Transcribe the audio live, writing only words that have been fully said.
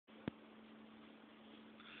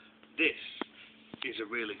This is a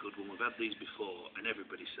really good one. We've had these before, and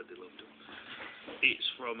everybody said they loved them. It's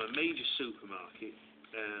from a major supermarket.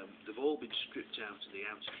 They've all been stripped out of the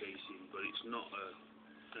outer casing, but it's not a...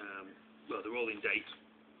 well, they're all in date,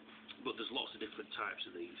 but there's lots of different types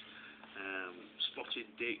of these. Spotted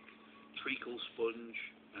Dick, treacle sponge.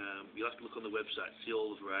 You'll have to look on the website to see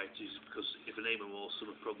all the varieties, because if I name them all, some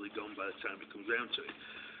have probably gone by the time it comes round to it.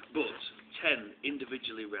 But 10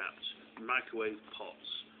 individually wrapped microwave pots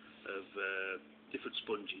of different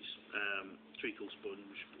sponges. Treacle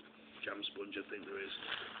sponge, jam sponge I think there is,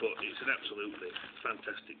 but it's an absolutely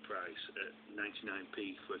fantastic price at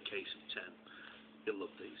 99p for a case of 10. You'll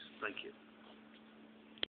love these. Thank you.